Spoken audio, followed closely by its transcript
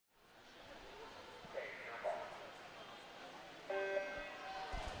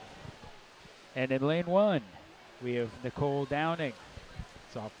And in lane 1, we have Nicole Downing,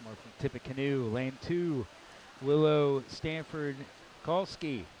 sophomore from Tippecanoe. Lane 2, Willow Stanford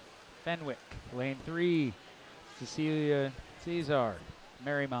Kalski, Fenwick. Lane 3, Cecilia Cesar,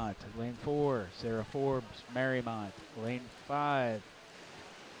 Marymount. Lane 4, Sarah Forbes, Marymount. Lane 5,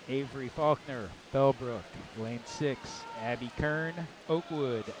 Avery Faulkner, Bellbrook. Lane 6, Abby Kern,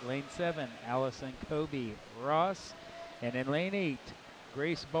 Oakwood. Lane 7, Allison Kobe, Ross. And in lane 8,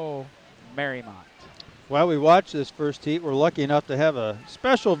 Grace Bull, Marymount. While we watch this first heat, we're lucky enough to have a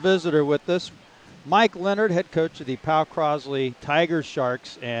special visitor with us. Mike Leonard, head coach of the Powell Crosley Tiger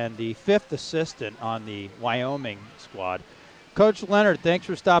Sharks and the 5th assistant on the Wyoming squad. Coach Leonard, thanks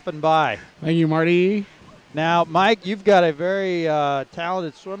for stopping by. Thank you, Marty. Now, Mike, you've got a very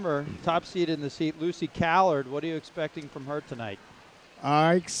talented swimmer, top seed in this heat, Lucy Callard. What are you expecting from her tonight?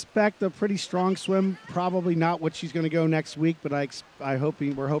 I expect a pretty strong swim. Probably not what she's going to go next week, but we're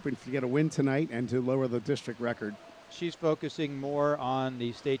hoping to get a win tonight and to lower the district record. She's focusing more on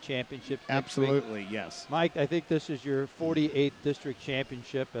the state championship next week. Absolutely, yes. Mike, I think this is your 48th district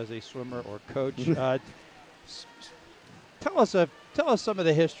championship as a swimmer or coach. Tell us some of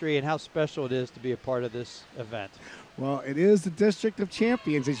the history and how special it is to be a part of this event. Well, it is the District of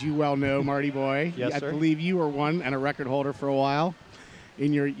Champions, as you well know, Marty boy. Yes, sir. I believe you were one and a record holder for a while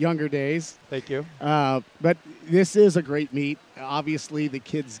in your younger days. Thank you. But this is a great meet. Obviously, the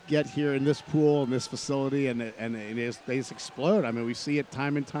kids get here in this pool, in this facility, and they just explode. I mean, we see it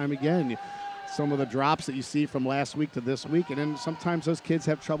time and time again. Some of the drops that you see from last week to this week, and then sometimes those kids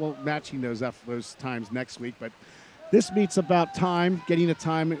have trouble matching those times next week. But this meet's about time, getting a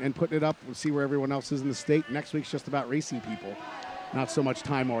time and putting it up. We'll see where everyone else is in the state. Next week's just about racing people, not so much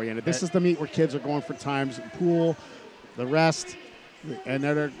time-oriented. This is the meet where kids are going for times, pool, the rest, and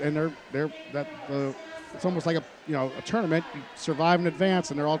it's almost like a tournament. You survive and advance,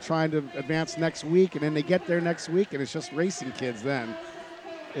 and they're all trying to advance next week, and then they get there next week, and it's just racing kids then.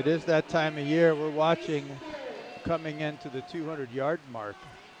 It is that time of year. We're watching coming into the 200-yard mark.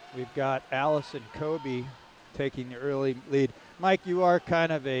 We've got Allison Kobe taking the early lead. Mike, you are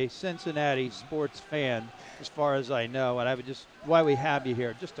kind of a Cincinnati sports fan, as far as I know, and I would just, why we have you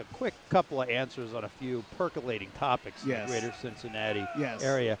here, just a quick couple of answers on a few percolating topics in the greater Cincinnati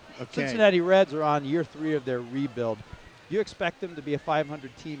area. Okay. Cincinnati Reds are on year 3 of their rebuild. Do you expect them to be a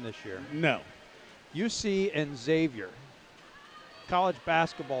 500 team this year? No. UC and Xavier, college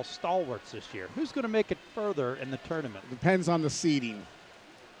basketball stalwarts this year. Who's going to make it further in the tournament? Depends on the seeding.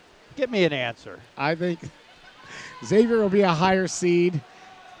 Give me an answer. I think Xavier will be a higher seed.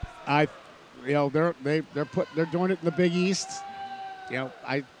 They're doing it in the Big East.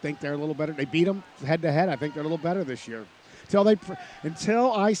 I think they're a little better. They beat them head to head. I think they're a little better this year.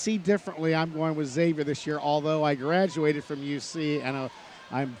 Until I see differently, I'm going with Xavier this year. Although I graduated from UC and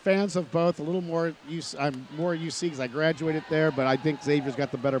I'm fans of both. A little more I'm more UC because I graduated there, but I think Xavier's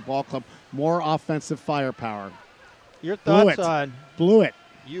got the better ball club, more offensive firepower. Your thoughts on Blewett?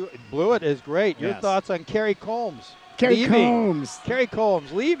 Blewett is great. Your thoughts on Kerry Combs? Kerry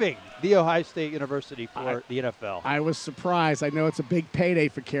Combs leaving The Ohio State University for the NFL. I was surprised. I know it's a big payday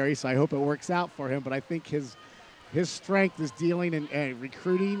for Kerry, so I hope it works out for him. But I think his strength is dealing and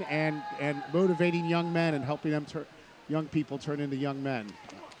recruiting and motivating young men and helping them young people turn into young men.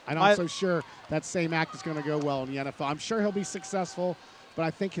 I'm not so sure that same act is going to go well in the NFL. I'm sure he'll be successful, but I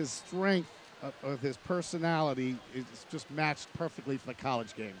think his strength of his personality is just matched perfectly for the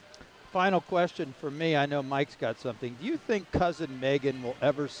college game. Final question for me. I know Mike's got something. Do you think cousin Megan will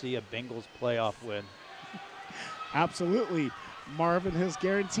ever see a Bengals playoff win? Absolutely. Marvin has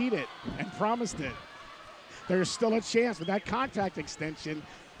guaranteed it and promised it. There's still a chance with that contract extension.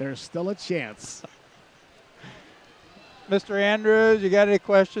 There's still a chance. Mr. Andrews, you got any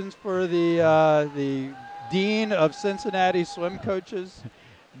questions for the Dean of Cincinnati swim coaches?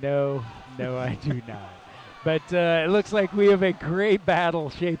 No, I do not. But it looks like we have a great battle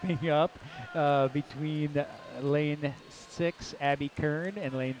shaping up between lane 6, Abby Kern,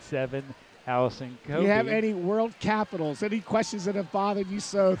 and lane 7, Allison Kobe. Do you have any world capitals, any questions that have bothered you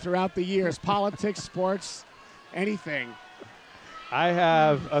so throughout the years? Politics, sports, anything? I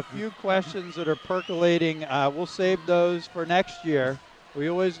have a few questions that are percolating. We'll save those for next year. We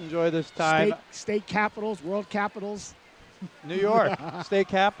always enjoy this time. State capitals, world capitals. New York, state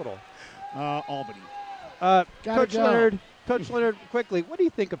capital. Albany. Coach Leonard, quickly, what do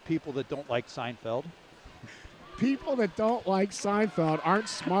you think of people that don't like Seinfeld? People that don't like Seinfeld aren't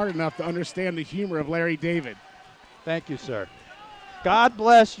smart enough to understand the humor of Larry David. Thank you, sir. God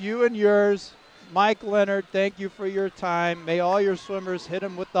bless you and yours. Mike Leonard, thank you for your time. May all your swimmers hit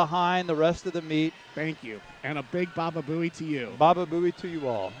them with the hind the rest of the meet. Thank you. And a big Baba Booey to you. Baba Booey to you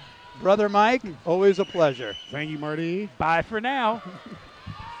all. Brother Mike, always a pleasure. Thank you, Marty. Bye for now.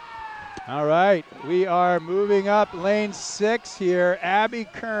 All right, we are moving up lane 6 here. Abby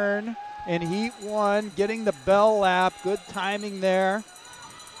Kern in heat 1, getting the bell lap. Good timing there.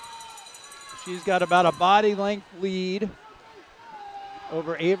 She's got about a body length lead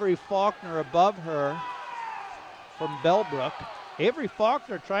over Avery Faulkner above her from Bellbrook. Avery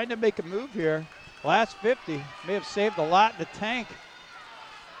Faulkner trying to make a move here. Last 50, may have saved a lot in the tank.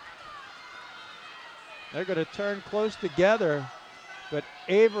 They're going to turn close together, but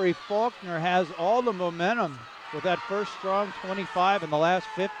Avery Faulkner has all the momentum with that first strong 25 in the last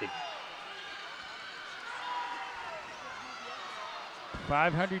 50.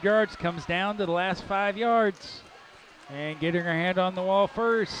 500 yards comes down to the last 5 yards. And getting her hand on the wall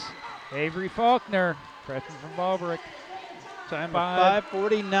first, Avery Faulkner, freshman from Ballbrook. Time of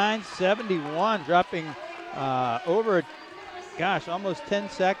 5:49.71, dropping over, gosh, almost 10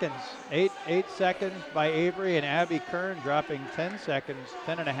 seconds. 8 seconds by Avery, and Abby Kern dropping 10 seconds,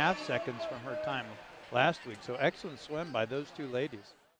 10.5 seconds from her time last week. So excellent swim by those two ladies.